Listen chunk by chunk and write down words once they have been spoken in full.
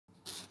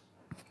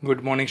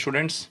Good morning,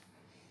 students.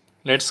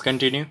 Let's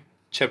continue.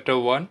 Chapter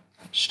 1,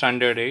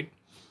 Standard 8.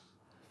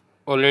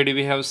 Already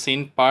we have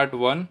seen part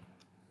 1,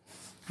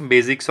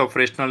 Basics of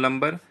Rational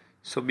Number.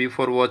 So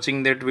before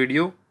watching that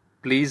video,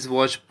 please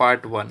watch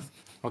part 1.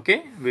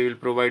 Okay, we will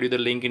provide you the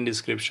link in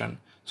description.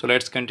 So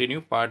let's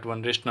continue part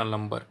 1, Rational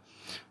Number.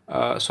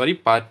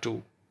 Part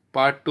 2.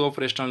 Part 2 of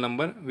rational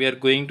number, we are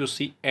going to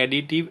see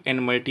additive and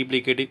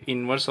multiplicative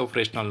inverse of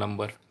rational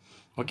number.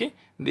 Okay,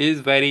 this is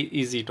very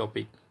easy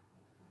topic.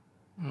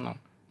 Now,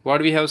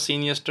 what we have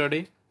seen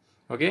yesterday.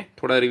 Okay,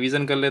 थोड़ा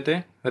revision कर लेते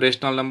हैं.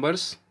 Rational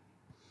numbers.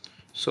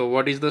 So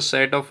what is the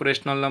set of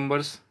rational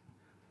numbers?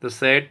 The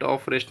set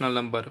of rational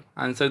number,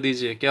 answer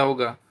दीजिए क्या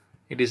होगा?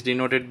 It is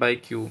denoted by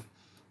Q.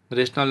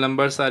 Rational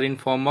numbers are in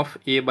form of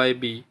A bye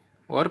B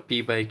और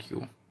P bye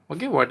Q.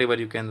 Okay, what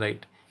ever you can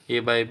write A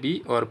bye B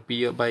और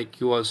P bye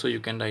Q also you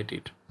can write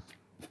it.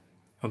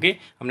 Okay,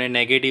 हमने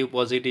negative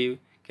positive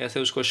कैसे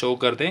उसको show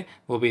करते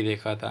वो भी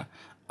देखा था.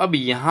 अब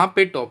यहाँ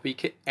पे टॉपिक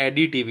है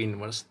एडिटिव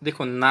इनवर्स.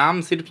 देखो नाम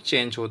सिर्फ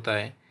चेंज होता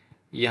है.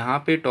 यहाँ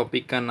पे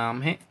टॉपिक का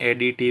नाम है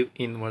additive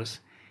inverse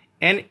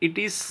and it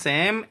is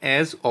same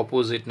as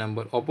opposite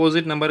number.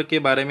 Opposite number के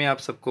बारे में आप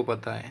सबको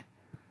पता है.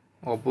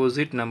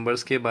 ऑपोजिट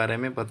नंबर्स के बारे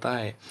में पता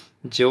है.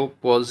 जो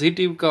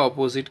पॉजिटिव का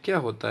ऑपोजिट क्या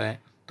होता है?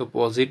 तो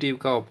पॉजिटिव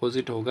का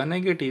ऑपोजिट होगा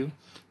नेगेटिव.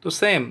 तो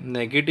सेम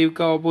नेगेटिव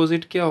का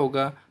ऑपोजिट क्या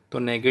होगा? तो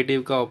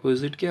नेगेटिव का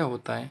ऑपोजिट क्या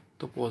होता है?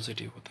 तो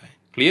पॉजिटिव होता है.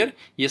 क्लियर?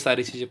 ये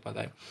सारी चीज़ें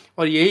पता है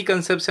और यही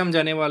कंसेप्ट से हम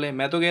जाने वाले हैं.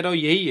 मैं तो कह रहा हूँ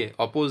यही है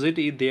opposite,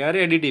 they are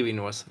additive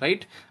inverse,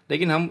 right.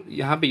 लेकिन हम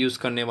यहाँ पे यूज़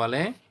करने वाले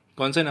हैं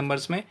कौन से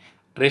नंबर्स में?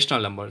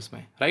 रेशनल नंबर्स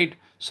में, right.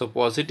 So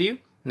positive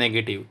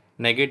negative,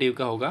 negative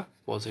का होगा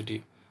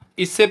पॉजिटिव.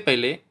 इससे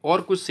पहले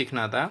और कुछ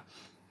सीखना था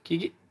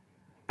कि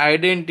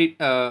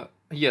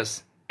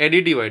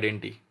एडिटिव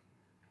आइडेंटिटी.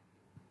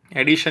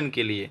 एडिशन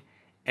के लिए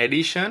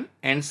addition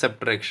and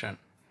subtraction,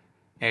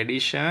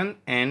 addition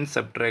and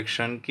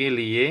subtraction के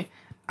लिए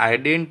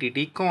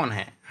आइडेंटिटी कौन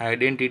है?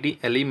 आइडेंटिटी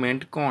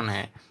एलिमेंट कौन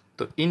है?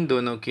 तो इन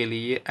दोनों के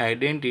लिए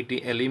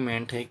आइडेंटिटी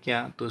एलिमेंट है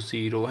क्या? तो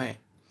ज़ीरो है.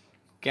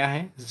 क्या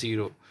है?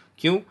 ज़ीरो.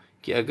 क्यों?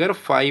 कि अगर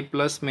 5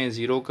 प्लस में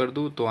ज़ीरो कर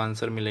दूँ तो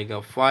आंसर मिलेगा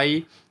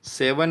 5.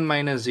 7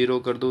 माइनस ज़ीरो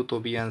कर दूँ तो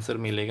भी आंसर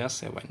मिलेगा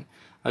 7.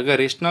 अगर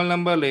रेशनल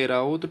नंबर ले रहा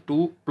हूँ तो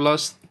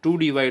 2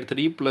 डिवाइड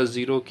 3 प्लस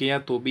ज़ीरो किया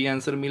तो भी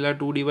आंसर मिला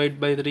 2 divide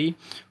by 3.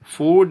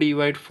 4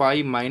 divide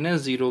 5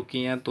 minus zero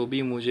किया तो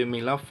भी मुझे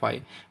मिला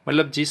 5.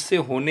 मतलब जिससे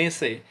होने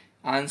से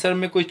आंसर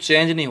में कोई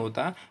चेंज नहीं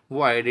होता,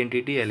 वो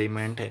आइडेंटिटी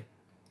एलिमेंट है.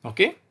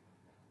 ओके,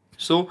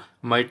 सो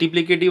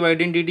मल्टीप्लिकेटिव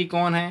आइडेंटिटी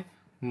कौन है?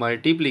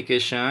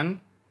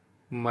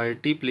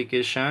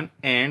 मल्टीप्लिकेशन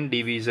एंड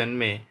डिवीज़न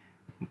में.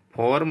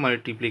 For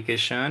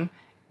multiplication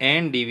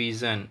and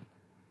division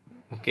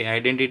okay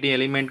identity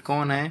element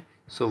कौन है?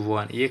 सो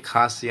 1. ये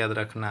खास याद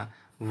रखना.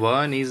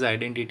 1 is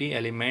identity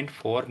element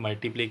for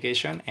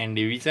multiplication and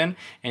division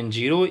and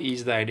 0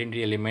 is the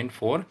identity element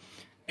for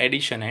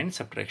addition and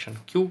subtraction.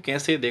 क्यों?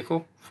 कैसे?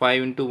 देखो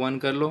 5 इंटू 1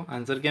 कर लो,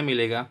 आंसर क्या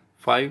मिलेगा?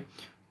 5.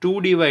 2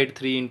 डिवाइड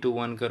 3 इंटू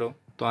 1 करो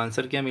तो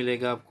आंसर क्या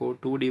मिलेगा आपको?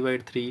 2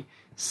 डिवाइड 3.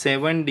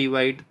 7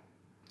 डिवाइड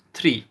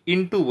 3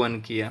 इंटू 1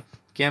 किया,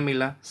 क्या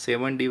मिला?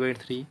 7 डिवाइड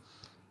 3.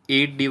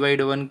 8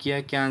 डिवाइड 1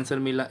 किया, क्या आंसर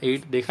मिला?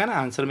 8. देखा ना,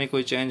 आंसर में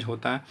कोई चेंज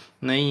होता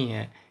नहीं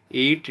है.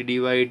 8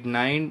 डिवाइड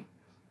 9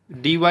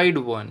 डिवाइड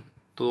 1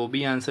 तो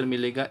भी आंसर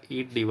मिलेगा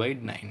 8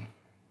 डिवाइड 9.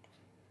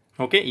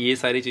 ओके, ये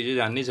सारी चीज़ें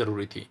जाननी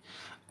ज़रूरी थी.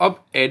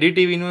 अब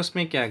एडिटिव इनवर्स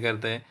में क्या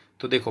करता है?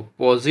 तो देखो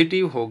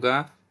पॉजिटिव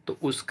होगा तो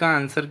उसका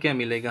आंसर क्या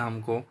मिलेगा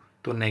हमको?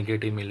 तो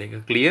नेगेटिव मिलेगा.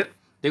 क्लियर?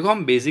 देखो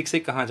हम बेसिक से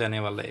कहाँ जाने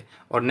वाला है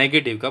और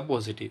नेगेटिव का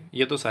पॉजिटिव,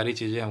 ये तो सारी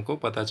चीज़ें हमको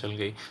पता चल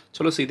गई.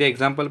 चलो सीधे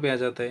एग्जाम्पल पे आ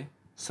जाता है.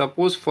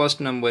 Suppose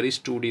first number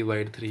is 2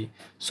 divide 3.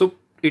 So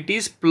it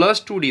is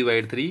plus 2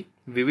 divide 3.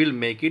 We will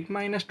make it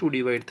minus 2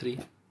 divide 3.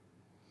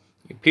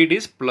 If it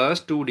is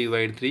plus 2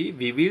 divide 3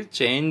 we will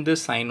change the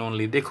sign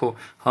only. देखो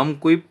हम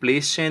कोई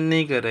प्लेस चेंज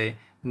नहीं कर रहे.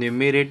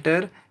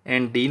 न्यूमरेटर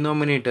एंड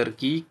डिनोमिनेटर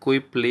की कोई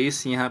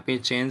place यहाँ पे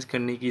चेंज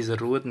करने की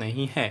ज़रूरत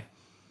नहीं है.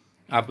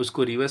 आप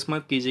उसको रिवर्स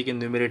मत कीजिए कि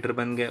न्यूमरेटर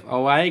बन गए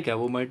और आएगा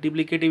वो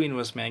मल्टीप्लिकेटिव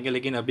इनवर्स में आएगा.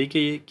 लेकिन अभी के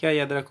ये क्या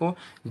याद रखो?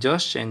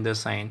 Just change the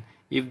sign.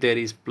 If there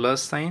is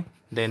plus sign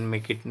then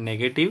make it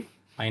negative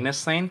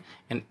minus sign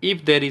and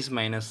if there is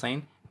minus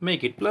sign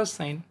make it plus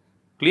sign.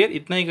 Clear?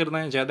 इतना ही करना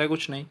है, ज़्यादा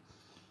कुछ नहीं.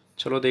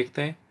 चलो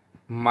देखते हैं.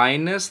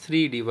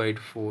 -3 divide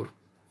 4.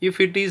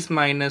 If it is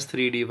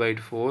 -3 divide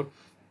 4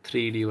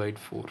 3 divide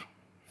 4.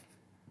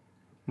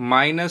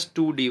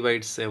 -2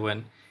 divide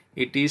 7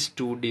 it is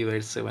 2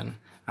 divide 7.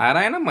 आ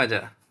रहा है ना मज़ा?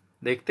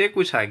 देखते हैं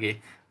कुछ आगे.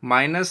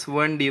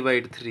 -1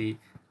 डिवाइड 3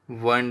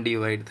 1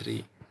 डिवाइड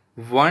 3.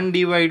 1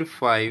 divide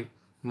 5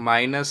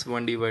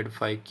 -1 divide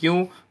 5.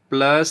 क्यों?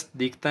 प्लस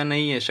दिखता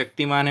नहीं है,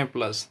 शक्तिमान है,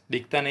 प्लस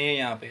दिखता नहीं है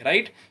यहाँ पे,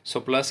 राइट. सो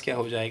प्लस क्या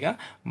हो जाएगा?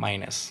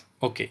 माइनस.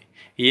 ओके,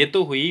 ये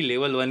तो हुई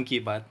लेवल 1 की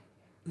बात.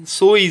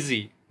 सो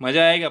इजी,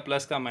 मज़ा आएगा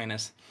प्लस का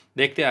माइनस.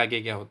 देखते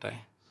आगे क्या होता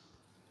है.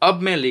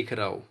 अब मैं लिख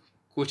रहा हूँ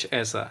कुछ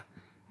ऐसा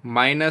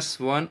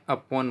 -1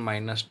 अपॉन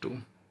 -2.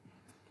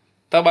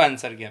 तब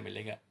आंसर क्या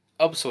मिलेगा?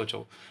 अब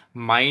सोचो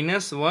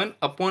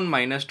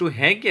 -1/-2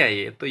 है क्या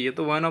ये? तो ये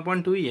तो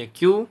 1/2 ही है।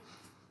 क्यों?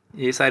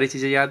 ये सारी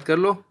चीज़ें याद कर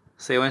लो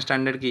 7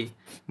 स्टैंडर्ड की,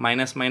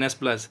 माइनस माइनस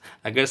प्लस।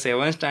 अगर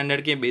 7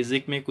 स्टैंडर्ड के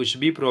बेसिक में कुछ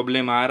भी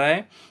प्रॉब्लम आ रहा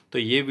है तो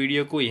ये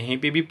वीडियो को यहीं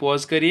पे भी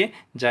पॉज करिए,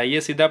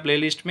 जाइए सीधा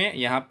प्लेलिस्ट में,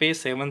 यहाँ पे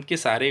 7th के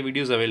सारे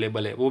वीडियोस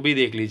अवेलेबल है, वो भी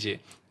देख लीजिए,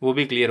 वो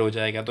भी क्लियर हो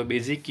जाएगा। तो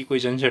बेसिक की कोई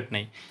झंझट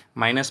नहीं।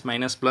 माइनस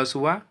माइनस प्लस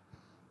हुआ,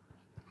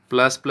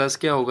 प्लस प्लस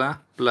क्या होगा?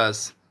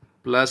 Plus,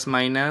 plus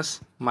minus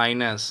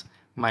minus,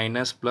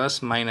 minus plus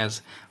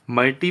minus.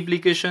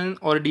 Multiplication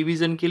और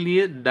डिवीज़न के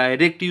लिए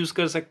डायरेक्ट यूज़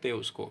कर सकते हो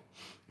उसको।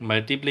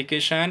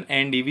 मल्टीप्लिकेशन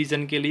एंड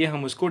डिवीज़न के लिए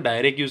हम उसको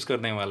डायरेक्ट यूज़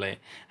करने वाला है।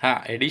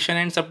 हाँ, एडिशन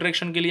एंड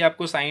सब्ट्रैक्शन के लिए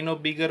आपको साइन ऑफ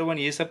बिगर वन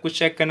ये सब कुछ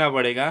चेक करना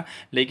पड़ेगा,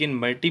 लेकिन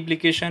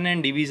मल्टीप्लिकेशन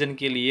एंड डिवीज़न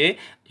के लिए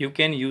you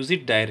can use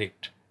it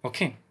direct.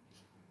 Okay,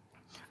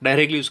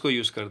 directly उसको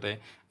यूज़ करते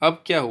हैं।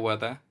 अब क्या हुआ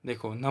था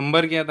देखो,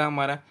 नंबर क्या था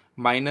हमारा?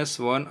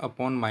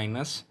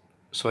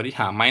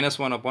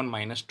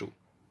 -1/-2।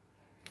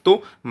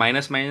 तो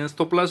माइनस माइनस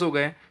तो प्लस हो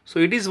गए, सो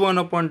इट इज़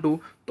 1/2।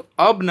 तो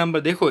अब नंबर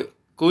देखो,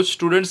 कुछ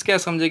स्टूडेंट्स क्या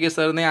समझेंगे,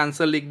 सर ने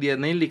आंसर लिख दिया।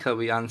 नहीं लिखा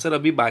भाई, आंसर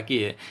अभी बाकी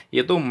है।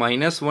 ये तो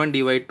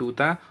 -1/2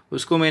 था,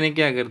 उसको मैंने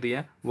क्या कर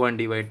दिया?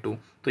 1/2।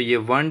 तो ये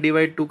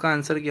 1/2 का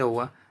आंसर क्या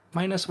हुआ?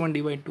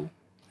 -1/2।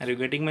 Are you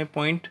getting my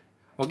point?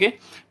 Okay,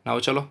 now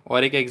चलो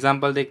और एक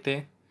एग्जाम्पल देखते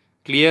हैं।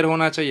 क्लियर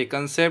होना चाहिए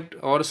कंसेप्ट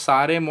और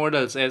सारे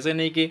मॉडल्स। ऐसे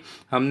नहीं कि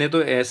हमने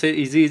तो ऐसे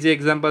इजी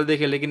एग्जाम्पल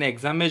देखे, लेकिन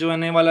एग्जाम में जो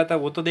आने वाला था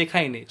वो तो देखा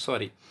ही नहीं।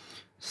 सॉरी,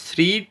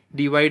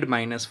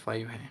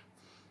 3/-5 है,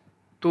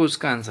 तो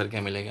उसका आंसर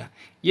क्या मिलेगा?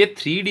 ये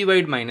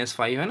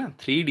 3/-5 है ना,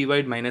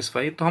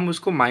 3/-5, तो हम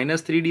उसको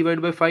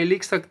 -3/5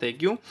 लिख सकते हैं।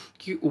 क्यों?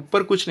 कि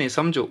ऊपर कुछ नहीं,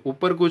 समझो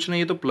ऊपर कुछ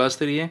नहीं है तो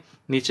 +3 है,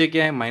 नीचे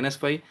क्या है?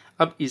 -5।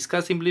 अब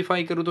इसका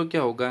सिंप्लीफाई करूँ तो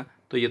क्या होगा?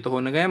 तो ये तो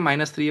होने गया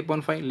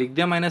 -3/5, लिख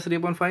दिया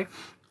 -3/5।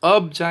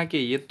 अब जाके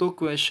ये तो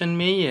क्वेश्चन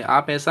में ही है,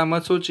 आप ऐसा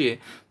मत सोचिए।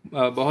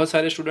 बहुत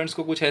सारे स्टूडेंट्स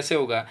को कुछ ऐसे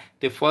होगा,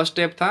 तो फर्स्ट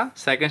स्टेप था,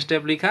 सेकंड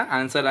स्टेप लिखा,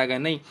 आंसर आ गया।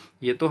 नहीं,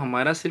 ये तो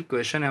हमारा सिर्फ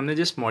क्वेश्चन है, हमने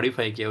जस्ट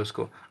मॉडिफाई किया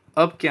उसको।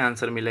 अब क्या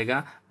आंसर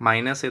मिलेगा?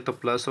 माइनस है तो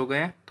प्लस हो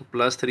गया, तो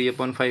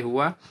 +3/5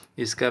 हुआ,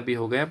 इसका भी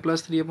हो गया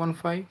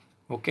 +3/5।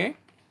 Okay,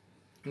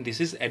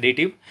 this is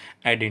additive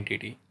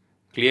identity.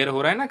 Clear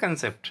हो रहा है ना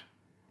concept?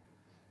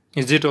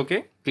 Is it okay?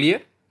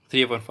 Clear?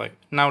 3/5।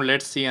 Now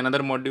let's see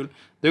another module.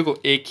 देखो,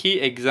 एक ही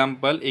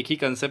एग्जाम्पल, एक ही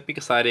कंसेप्ट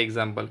के सारे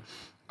एग्जाम्पल।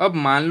 अब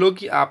मान लो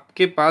कि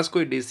आपके पास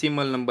कोई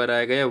डेसिमल नंबर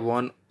आएगा या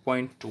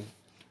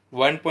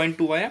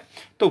 1.2 आया,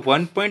 तो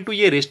 1.2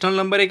 ये रेशनल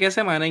नंबर है,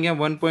 कैसे मानेंगे हम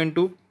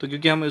 1.2? तो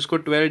क्योंकि हम इसको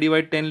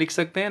 12/10 लिख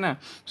सकते हैं ना।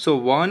 सो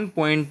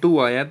 1.2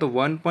 आया, तो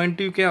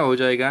 1.2 क्या हो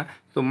जाएगा?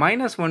 तो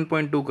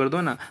 -1.2 कर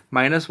दो ना,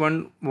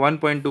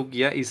 -1.2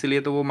 किया,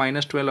 इसलिए तो वो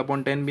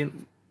 -12/10 भी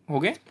हो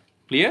गए।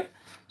 क्लियर?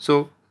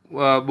 सो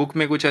बुक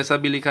में कुछ ऐसा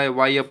भी लिखा है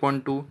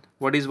y/2।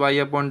 What is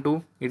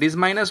y/2? It is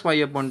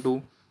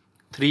 -y/2।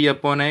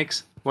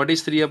 3/x, what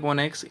is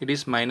 3/x? It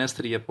is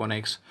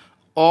 -3/x।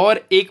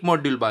 और एक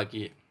मॉड्यूल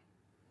बाकी है,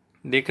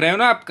 देख रहे हो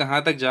ना आप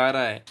कहाँ तक जा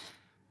रहा है?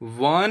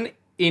 1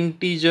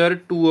 integer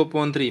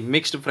 2/3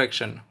 mixed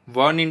fraction,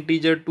 1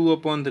 integer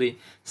 2/3,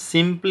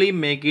 simply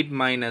make it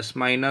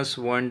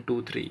 -1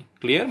 2 3।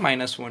 Clear?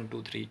 -1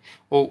 2 3।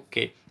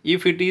 Okay,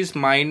 if it is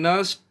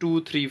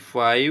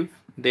 -235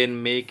 then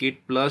make it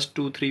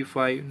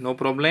 +235, no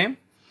problem.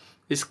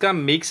 इसका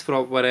मिक्स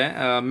प्रॉपर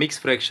है, मिक्स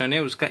फ्रैक्शन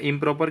है, उसका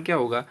इम्प्रॉपर क्या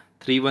होगा?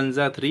 3 1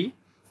 जा 3,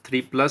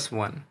 3 +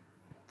 1,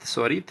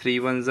 सॉरी 3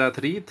 1 जा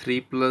 3,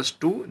 3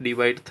 + 2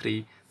 डिवाइड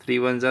 3, 3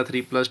 1 जा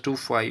 3 + 2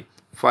 5,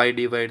 5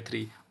 divide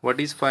 3। What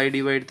is 5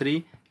 divide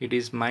 3? It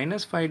is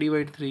 -5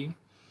 divide 3।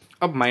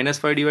 अब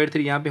 -5 डिवाइड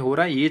 3 यहाँ पे हो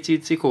रहा है, ये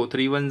चीज़ सीखो।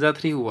 3 1 जा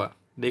 3 हुआ,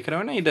 देख रहे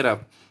हो ना इधर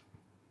आप?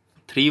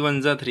 3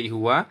 1 जा 3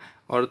 हुआ,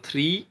 और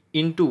 3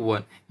 ×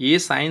 1, ये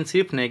साइन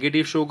सिर्फ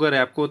नेगेटिव शो कर है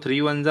आपको।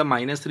 3 1 जा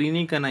 -3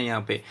 नहीं करना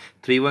यहाँ पे।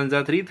 3 1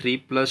 जा 3, 3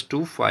 +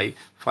 2 5,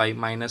 5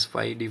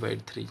 -5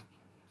 divide 3।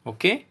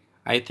 Okay,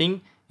 I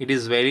think it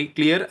is very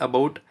clear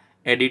about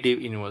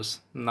additive inverse.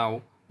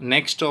 Now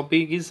next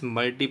topic is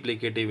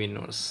multiplicative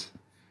inverse.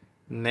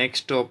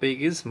 Next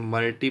topic is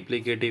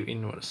multiplicative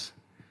inverse.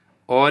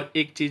 और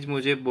एक चीज़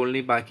मुझे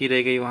बोलनी बाकी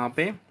रह गई वहाँ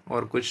पे,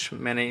 और कुछ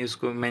मैंने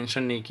इसको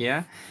मेंशन नहीं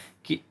किया,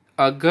 कि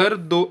अगर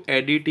दो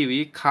एडिटिव,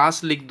 ये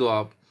खास लिख दो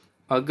आप,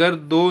 अगर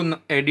दो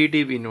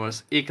एडिटिव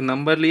इनवर्स, एक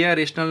नंबर लिया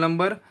रेशनल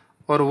नंबर,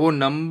 और वो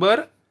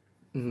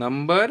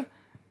नंबर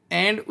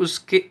एंड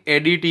उसके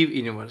एडिटिव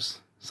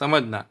इनवर्स,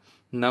 समझना,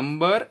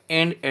 नंबर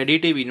एंड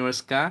एडिटिव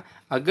इनवर्स का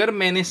अगर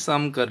मैंने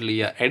सम कर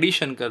लिया,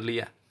 एडिशन कर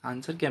लिया,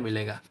 आंसर क्या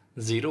मिलेगा?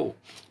 0।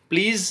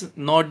 प्लीज़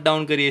नोट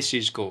डाउन करिए इस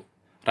चीज़ को,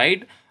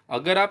 राइट?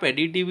 अगर आप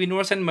additive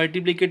inverse and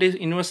multiplicative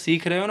inverse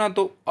सीख रहे हो ना,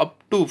 तो up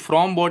to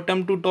from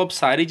bottom to top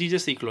सारी चीज़ें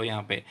सीख लो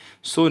यहाँ पे।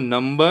 सो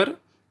नंबर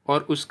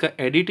और उसका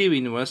एडिटिव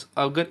इनवर्स,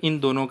 अगर इन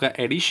दोनों का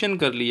एडिशन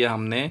कर लिया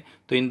हमने,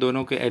 तो इन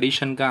दोनों के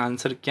एडिशन का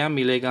आंसर क्या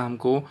मिलेगा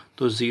हमको?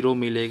 तो 0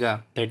 मिलेगा,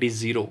 दैट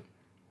इज़ 0।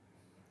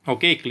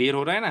 ओके, क्लियर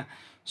हो रहा है ना?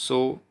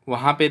 सो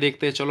वहाँ पे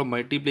देखते हैं। चलो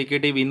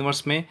मल्टीप्लिकेटिव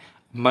इनवर्स में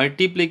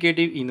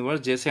मल्टीप्लिकेटिव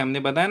इनवर्स, जैसे हमने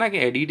बताया ना कि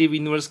एडिटिव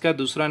इनवर्स का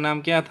दूसरा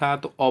नाम क्या था,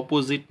 तो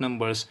ऑपोजिट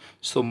नंबर्स।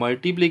 सो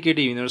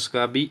मल्टीप्लिकेटिव इनवर्स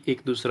का भी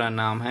एक दूसरा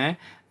नाम है,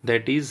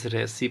 दैट इज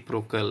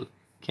रेसिप्रोकल।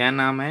 क्या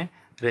नाम है?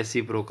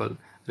 रेसिप्रोकल।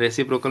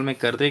 रेसिप्रोकल में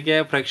करते क्या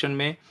है फ्रैक्शन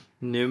में,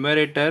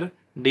 न्यूमरेटर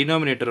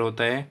डिनोमिनेटर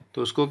होता है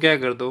तो उसको क्या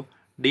कर दो,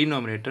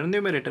 डिनोमिनेटर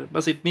न्यूमरेटर,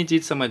 बस इतनी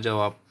चीज़ समझ जाओ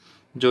आप।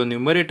 जो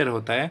न्यूमरेटर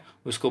होता है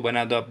उसको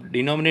बना दो आप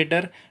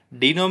डिनोमिनेटर,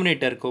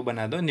 डिनोमिनेटर को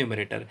बना दो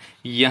न्यूमरेटर।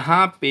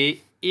 यहाँ पे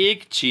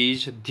एक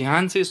चीज़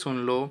ध्यान से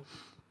सुन लो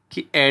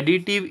कि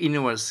एडिटिव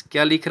इनवर्स,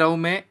 क्या लिख रहा हूँ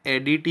मैं,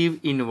 एडिटिव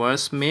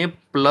इनवर्स में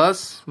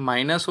प्लस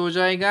माइनस हो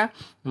जाएगा,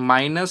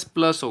 माइनस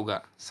प्लस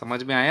होगा।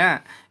 समझ में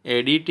आया?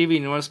 एडिटिव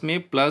इनवर्स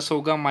में प्लस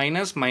होगा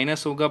माइनस,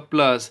 माइनस होगा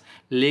प्लस।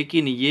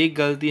 लेकिन ये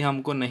गलती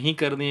हमको नहीं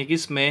करनी है,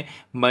 किसमें,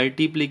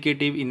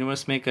 मल्टीप्लिकेटिव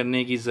इनवर्स में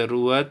करने की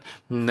ज़रूरत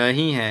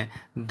नहीं है।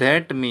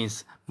 दैट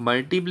मीन्स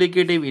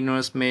मल्टीप्लिकेटिव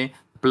इनवर्स में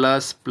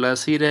प्लस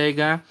प्लस ही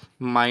रहेगा,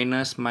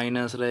 माइनस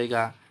माइनस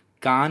रहेगा।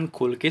 कान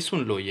खोल के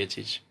सुन लो ये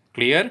चीज़,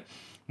 क्लियर?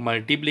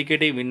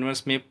 मल्टीप्लिकेटिव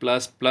इनवर्स में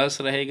प्लस प्लस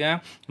रहेगा,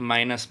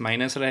 माइनस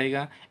माइनस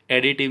रहेगा।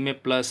 एडिटिव में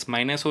प्लस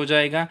माइनस हो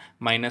जाएगा,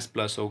 माइनस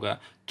प्लस होगा।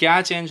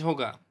 क्या चेंज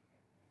होगा?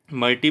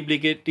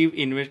 मल्टीप्लिकेटिव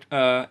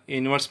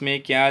इनवर्स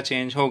में क्या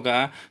चेंज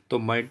होगा? तो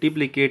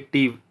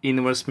मल्टीप्लिकेटिव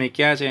इनवर्स में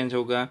क्या चेंज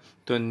होगा?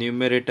 तो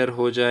न्यूमरेटर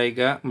हो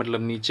जाएगा,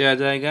 मतलब नीचे आ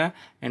जाएगा,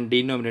 एंड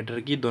डिनोमिनेटर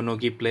की दोनों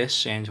की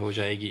प्लेस चेंज हो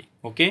जाएगी।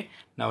 Okay,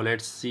 now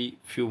let's see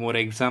few more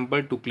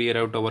example to clear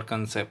out our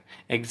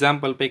concept.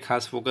 Example पे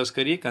खास फोकस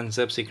करिए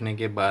कंसेप्ट सीखने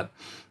के बाद।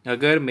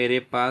 अगर मेरे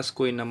पास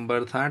कोई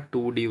नंबर था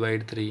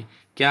 2/3,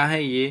 क्या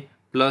है ये,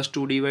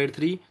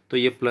 +2/3, तो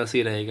ये प्लस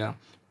ही रहेगा।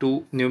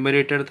 2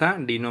 न्यूमरेटर था,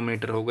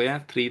 डिनोमिनेटर हो गया,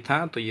 3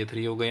 था तो ये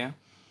 3 हो गया।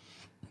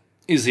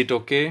 Is it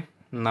okay?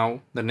 Now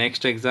the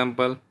next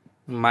example,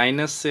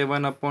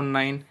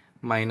 -7/9,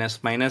 minus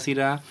minus ही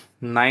रहा,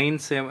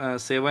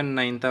 7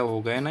 9 था,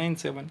 हो गया 9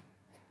 7।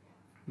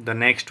 The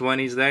next one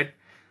is that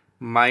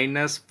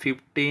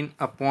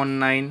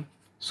 -15/9,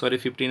 sorry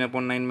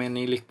 15/9 मैं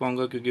नहीं लिख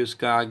पाऊंगा क्योंकि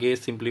उसका आगे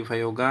सिंप्लीफाई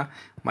होगा,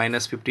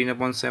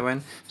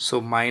 -15/7। सो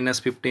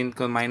 -15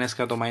 को माइनस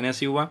का तो माइनस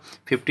ही हुआ,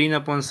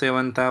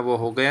 15/7 था वो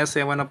हो गया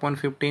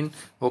 7/15।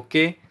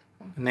 Okay,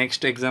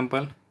 next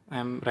example I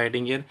am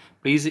writing here.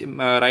 Please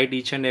right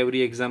each and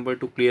every example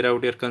to clear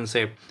out your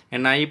concept,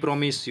 and I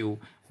promise you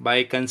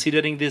by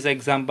considering this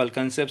example,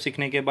 concept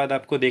सीखने के बाद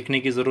आपको देखने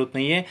की ज़रूरत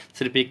नहीं है,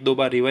 सिर्फ 1-2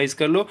 बार रिवाइज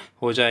कर लो,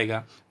 हो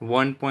जाएगा।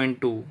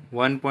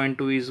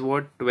 1.2 इज़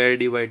वॉट,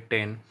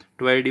 12/10।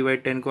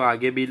 12/10 को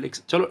आगे भी लिख,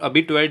 चलो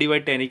अभी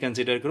 12/10 ही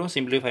कंसिडर करो,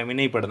 सिंप्लीफाई में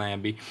नहीं पढ़ना है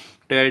अभी।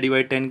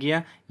 12/10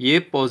 किया, ये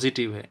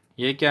पॉजिटिव है,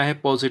 ये क्या है,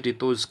 पॉजिटिव,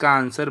 तो उसका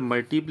आंसर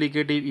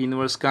मल्टीप्लिकेटिव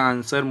इनवर्स का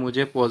आंसर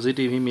मुझे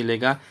पॉजिटिव ही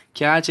मिलेगा।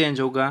 क्या चेंज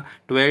होगा,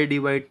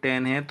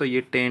 12/10 है तो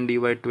ये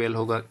 10/12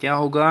 होगा। क्या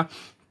होगा,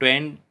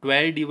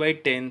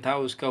 12/10 था,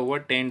 उसका हुआ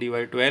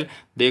 10/12।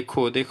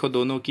 देखो देखो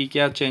दोनों की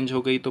क्या चेंज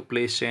हो गई, तो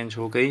प्लेस चेंज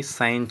हो गई,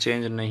 साइन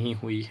चेंज नहीं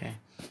हुई है।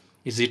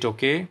 Is it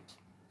okay?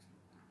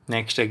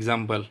 Next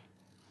example,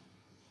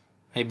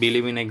 I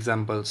believe in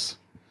examples.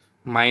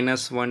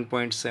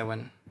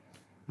 -1.7,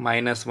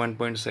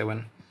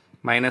 -1.7,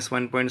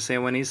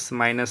 -1.7 is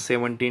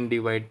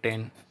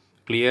 -17/10।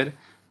 Clear?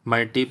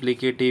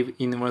 Multiplicative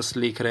inverse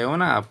लिख रहे हो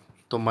ना आप,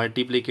 तो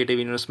मल्टीप्लिकेटिव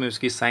इनवर्स में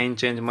उसकी साइन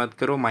चेंज मत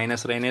करो,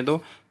 माइनस रहने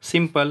दो,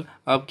 सिंपल।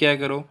 अब क्या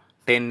करो,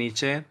 10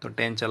 नीचे है तो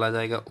 10 चला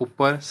जाएगा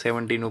ऊपर,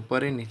 17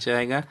 ऊपर है, नीचे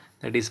आएगा,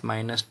 that is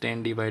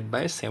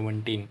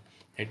 -10/17,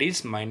 that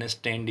is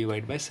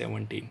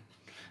 -10/17।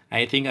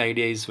 I think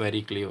idea is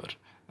very clear.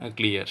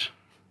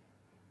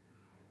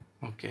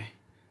 Okay,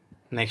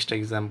 next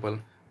example,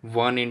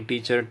 1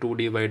 integer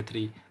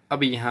 2/3।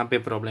 अब यहाँ पे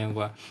प्रॉब्लम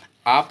हुआ,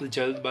 आप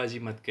जल्दबाजी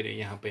मत करिए,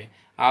 यहाँ पे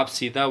आप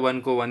सीधा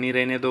 1 को 1 ही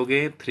रहने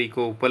दोगे, 3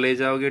 को ऊपर ले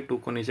जाओगे, 2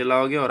 को नीचे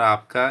लाओगे, और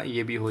आपका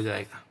ये भी हो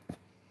जाएगा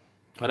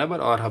बराबर।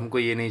 और हमको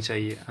ये नहीं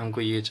चाहिए,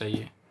 हमको ये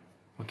चाहिए।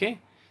 Okay,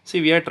 C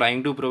we are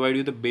trying to provide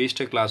you the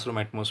best classroom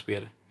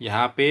atmosphere.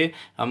 यहाँ पे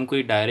हम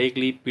कोई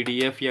डायरेक्टली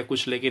PDF या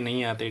कुछ लेके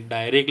नहीं आते,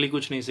 डायरेक्टली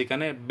कुछ नहीं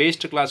सिखाना है,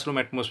 best classroom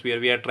atmosphere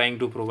we are trying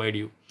to provide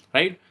you,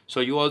 right?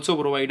 So you also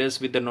provide us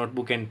with the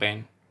notebook and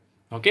pen.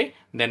 Okay,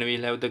 then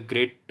we'll have the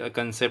great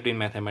concept in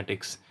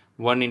mathematics.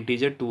 1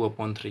 integer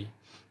 2/3.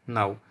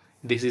 Now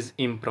this is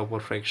improper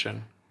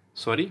fraction,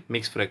 sorry,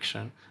 mixed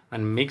fraction,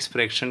 and mixed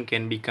fraction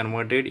can be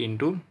converted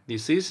into,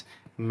 this is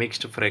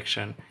mixed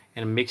fraction,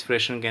 and mixed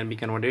fraction can be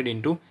converted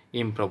into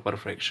improper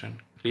fraction.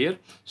 Clear?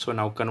 So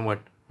now convert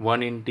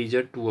 1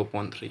 integer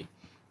 2/3,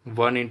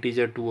 1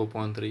 integer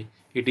 2/3,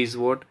 it is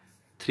what,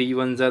 3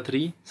 1 जा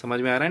 3,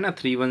 समझ में आ रहा है ना,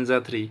 3 1 जा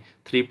 3,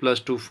 3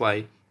 + 2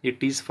 5,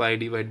 it is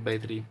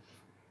 5/3।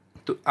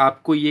 तो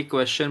आपको ये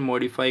क्वेश्चन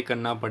मॉडिफाई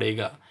करना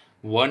पड़ेगा,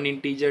 1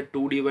 इंटीजर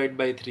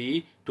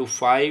 2/3 तो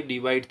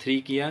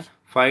 5/3 किया,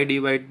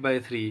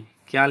 5/3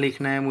 क्या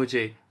लिखना है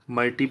मुझे,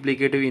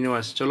 मल्टीप्लिकेटिव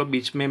इनवर्स। चलो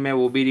बीच में मैं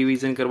वो भी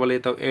रिवीजन करवा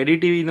लेता हूँ,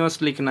 एडिटिव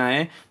इनवर्स लिखना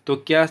है तो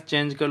क्या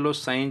चेंज कर लो,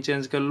 साइन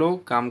चेंज कर लो,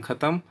 काम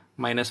खत्म,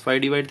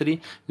 -5/3।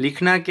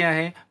 लिखना क्या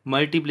है,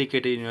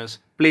 मल्टीप्लिकेटिव इनवर्स,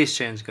 प्लेस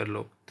चेंज कर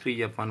लो,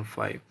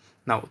 3/5।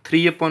 Now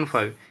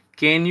 3/5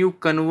 can you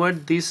convert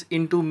this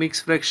into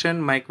mix fraction,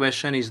 my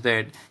question is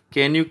that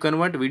can you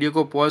convert. Video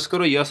को पॉज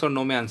करो, यस और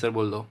नो में आंसर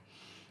बोल दो।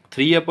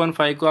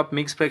 3/5 को आप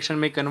मिक्स फ्रैक्शन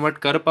में कन्वर्ट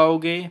कर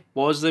पाओगे?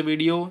 Pause the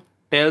video,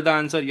 tell the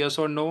answer yes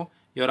और नो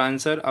योर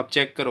आंसर। अब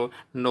चेक करो,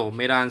 नो।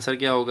 मेरा आंसर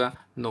क्या होगा?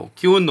 नो।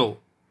 क्यों नो?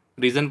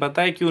 रीज़न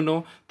पता है क्यों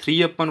नो?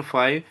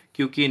 3/5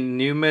 क्योंकि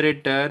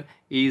numerator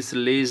is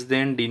less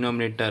than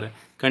denominator.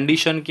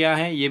 Condition क्या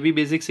है ये भी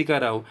बेसिक सिखा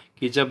रहा हूँ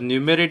कि जब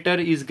numerator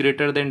is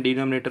greater than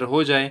denominator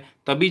हो जाए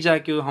तभी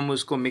जाके हम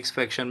उसको मिक्स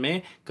फ्रैक्शन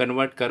में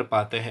कन्वर्ट कर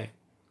पाते हैं।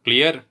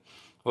 Clear?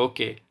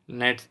 Okay,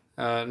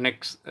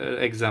 next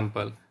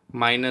example,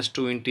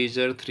 -2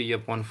 integer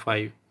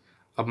 3/5।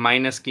 अब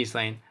माइनस की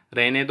साइन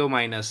रहने दो,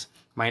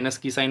 माइनस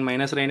की साइन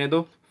माइनस रहने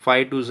दो।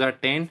 5 2 ज़ा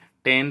 10,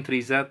 10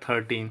 3 ज़ा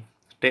 13,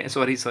 10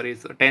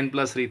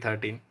 + 3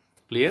 13।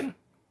 क्लियर?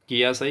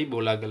 किया सही,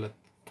 बोला गलत,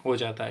 हो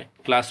जाता है।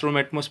 क्लासरूम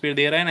एटमोसफियर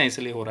दे रहा है ना,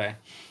 इसलिए हो रहा है।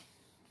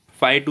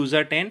 5 2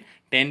 ज़ा 10,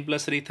 10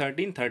 + 3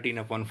 13,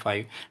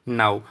 13/5।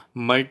 नाउ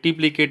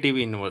मल्टीप्लिकेटिव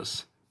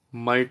इनवर्स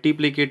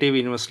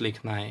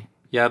लिखना है,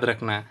 याद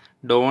रखना है।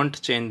 डोंट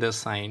चेंज द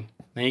साइन,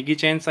 नहीं की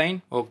change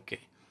sign. Okay,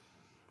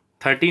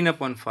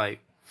 13/5,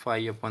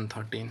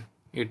 5/13,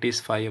 it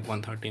is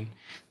 5/13।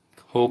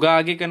 होगा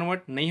आगे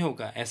कन्वर्ट? नहीं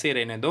होगा, ऐसे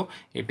रहने दो।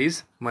 It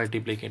is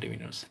multiplicative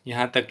inverse.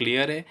 यहाँ तक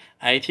क्लियर है?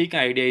 I think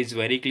idea is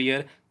very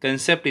clear,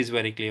 concept is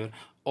very clear.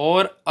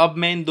 और अब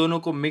मैं इन दोनों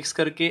को मिक्स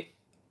करके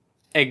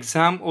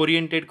एग्ज़ाम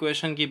ओरिएंटेड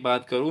क्वेश्चन की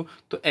बात करूँ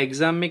तो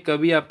एग्ज़ाम में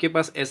कभी आपके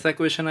पास ऐसा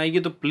क्वेश्चन आएगी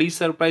तो प्लीज़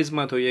सरप्राइज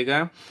मत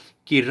होइएगा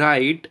कि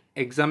राइट,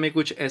 एग्ज़ाम में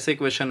कुछ ऐसे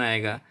क्वेश्चन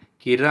आएगा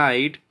कि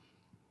right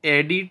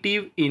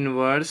additive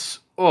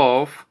inverse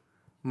of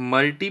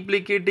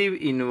multiplicative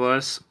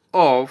inverse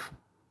of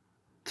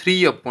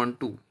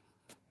 3/2।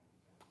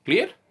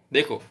 Clear?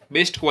 देखो,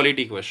 best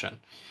quality question,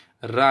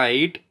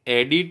 right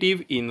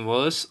additive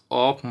inverse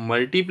of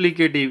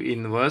multiplicative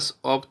inverse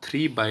of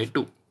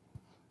 3/2।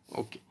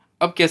 Okay,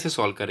 अब कैसे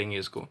सॉल्व करेंगे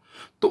इसको?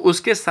 तो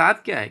उसके साथ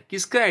क्या है,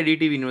 किसका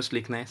एडिटिव इनवर्स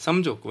लिखना है?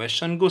 समझो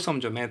क्वेश्चन को,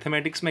 समझो।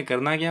 मैथमेटिक्स में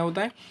करना क्या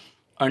होता है,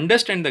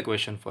 understand the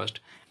question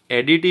first.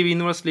 Additive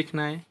inverse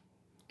लिखना है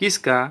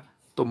किसका?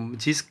 तो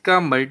जिसका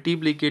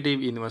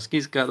मल्टीप्लिकेटिव इनवर्स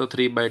किसका? तो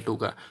 3/2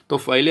 का। तो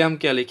पहले हम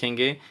क्या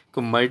लिखेंगे?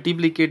 तो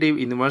multiplicative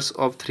inverse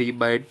of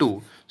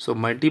 3/2। So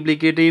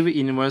multiplicative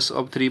inverse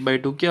of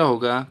 3/2 क्या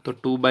होगा? तो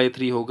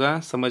 2/3 होगा।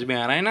 समझ में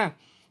आ रहा है ना?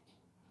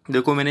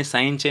 देखो, मैंने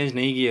साइन चेंज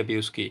नहीं की अभी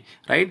उसकी,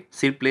 राइट,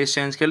 सिर्फ प्लेस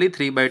चेंज कर ली,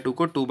 3/2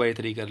 को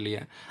 2/3 कर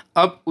लिया।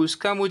 अब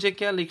उसका मुझे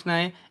क्या लिखना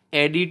है?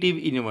 Additive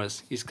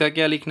inverse. इसका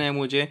क्या लिखना है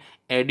मुझे?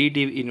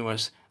 Additive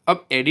inverse.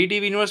 अब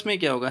एडिटिव इनवर्स में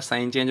क्या होगा?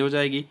 साइन चेंज हो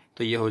जाएगी,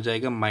 तो ये हो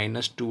जाएगा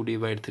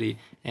 -2/3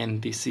 and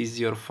this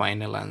is your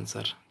final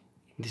answer.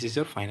 This is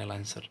your final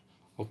answer.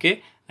 Okay,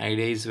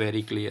 idea is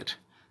very clear.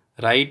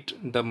 Right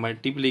the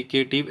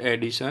multiplicative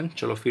addition.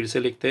 चलो फिर से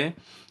लिखते हैं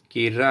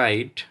कि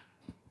right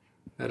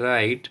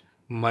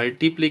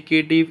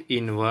multiplicative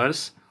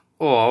inverse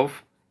of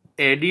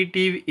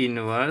additive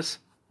inverse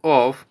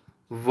of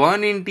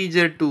one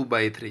integer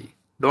 2/3।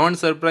 Don't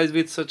surprise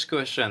with such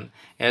question.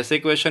 ऐसे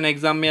question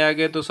exam में आ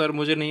गए तो सर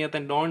मुझे नहीं आता,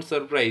 डोंट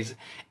सरप्राइज।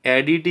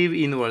 एडिटिव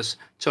इनवर्स,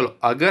 चलो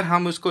अगर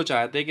हम उसको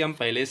चाहते हैं कि हम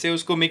पहले से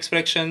उसको मिक्स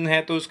फ्रैक्शन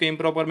है तो उसको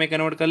इम्प्रॉपर में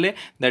कन्वर्ट कर ले,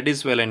 that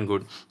is well and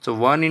good. So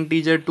 1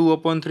 integer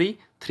 2/3,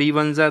 3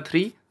 1 ज़ा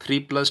 3, 3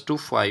 + 2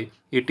 5,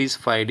 it is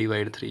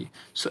 5/3।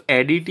 So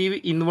additive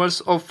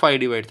inverse of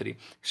 5/3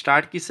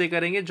 start किससे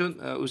करेंगे? जो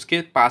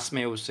उसके पास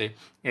में है उससे।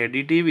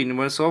 एडिटिव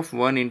इनवर्स ऑफ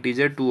 1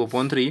 इंटीजर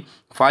 2/3,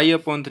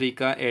 5/3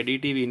 का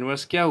एडिटिव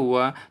इनवर्स क्या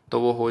हुआ? तो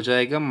वो हो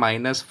जाएगा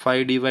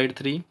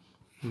 -5/3,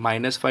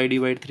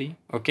 -5/3।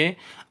 ओके,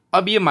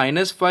 अब ये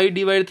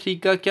 -5/3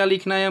 का क्या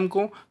लिखना है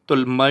हमको? तो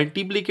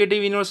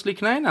मल्टीप्लिकेटिव इनवर्स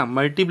लिखना है ना,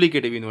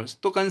 मल्टीप्लिकेटिव इनवर्स।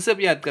 तो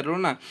कंसेप्ट याद कर लो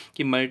ना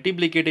कि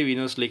मल्टीप्लिकेटिव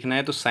इनवर्स लिखना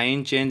है तो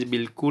साइन चेंज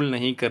बिल्कुल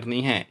नहीं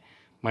करनी है।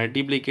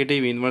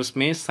 मल्टीप्लिकेटिव इनवर्स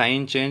में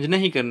साइन चेंज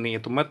नहीं करनी है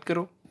तो मत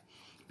करो,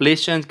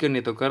 प्लेस चेंज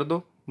करनी तो कर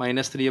दो,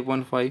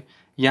 -3/5।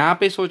 यहाँ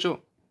पे सोचो,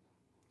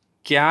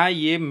 क्या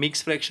ये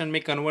मिक्स फ्रैक्शन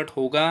में कन्वर्ट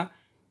होगा?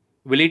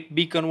 Will it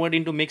be convert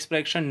into mix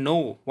fraction?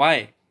 No. Why?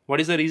 What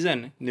is the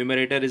reason?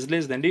 Numerator is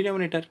less than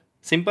denominator.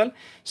 Simple.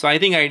 So I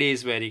think idea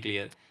is very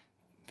clear.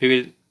 We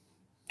will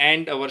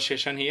end our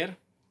session here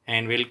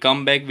and we'll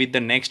come back with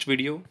the next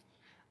video.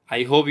 I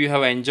hope you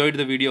have enjoyed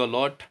the video a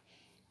lot,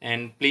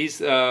 and please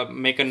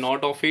make a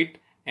note of it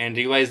and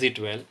revise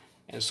it well,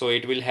 and so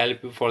it will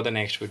help you for the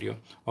next video.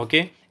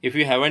 Okay, if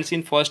you haven't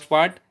seen first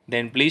part,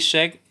 then please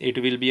check,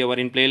 it will be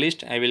our in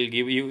playlist. I will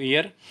give you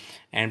here,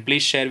 and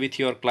please share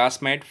with your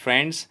classmate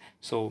friends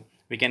so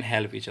we can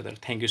help each other.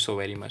 Thank you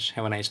so very much.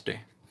 Have a nice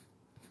day.